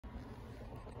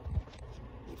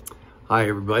Hi,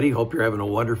 everybody. Hope you're having a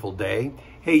wonderful day.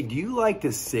 Hey, do you like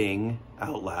to sing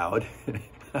out loud?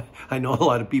 I know a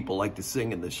lot of people like to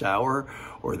sing in the shower,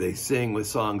 or they sing with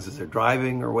songs as they're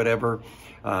driving or whatever.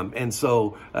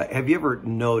 Have you ever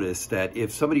noticed that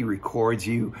if somebody records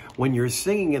you when you're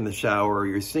singing in the shower, or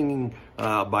you're singing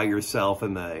by yourself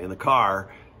in the car,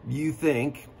 I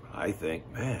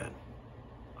think, man,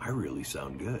 I really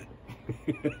sound good.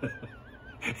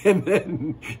 And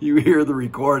then you hear the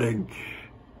recording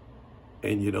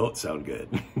and you don't sound good.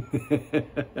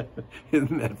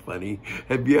 Isn't that funny?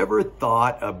 Have you ever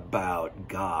thought about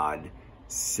God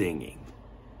singing?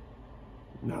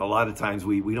 Now, a lot of times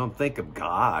we don't think of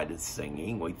God as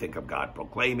singing. We think of God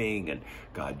proclaiming and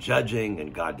God judging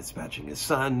and God dispatching his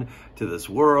son to this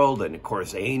world. And of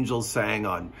course, angels sang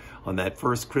on that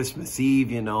first Christmas Eve,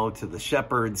 to the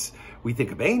shepherds. We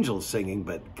think of angels singing,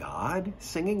 but God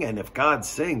singing? And if God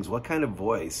sings, what kind of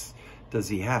voice does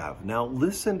he have? Now,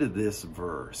 listen to this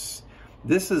verse.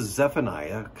 This is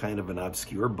Zephaniah, kind of an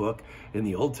obscure book in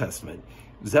the Old Testament.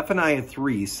 Zephaniah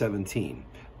 3:17.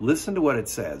 Listen to what it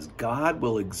says. God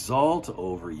will exalt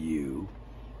over you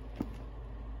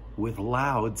with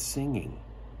loud singing.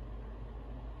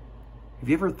 Have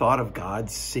you ever thought of God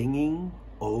singing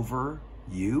over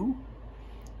you?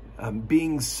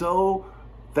 Being so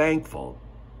thankful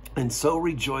and so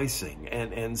rejoicing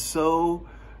and so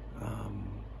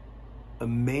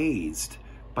amazed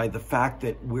by the fact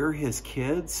that we're his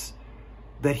kids,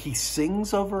 that he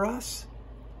sings over us.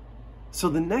 So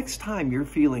the next time you're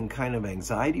feeling kind of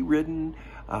anxiety-ridden,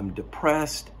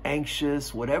 depressed,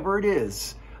 anxious, whatever it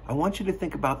is, I want you to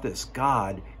think about this.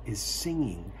 God is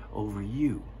singing over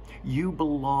you. You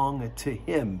belong to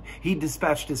him. He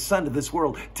dispatched his son to this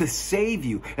world to save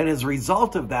you. And as a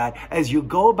result of that, as you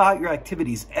go about your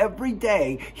activities every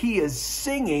day, he is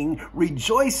singing,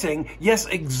 rejoicing, yes,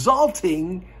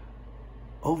 exalting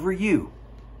over you.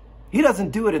 He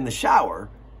doesn't do it in the shower.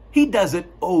 He does it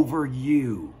over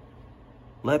you.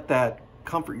 Let that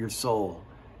comfort your soul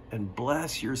and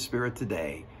bless your spirit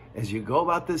today as you go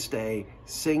about this day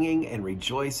singing and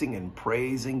rejoicing and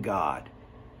praising God.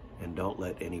 And don't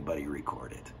let anybody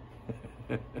record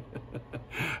it.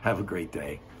 Have a great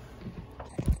day.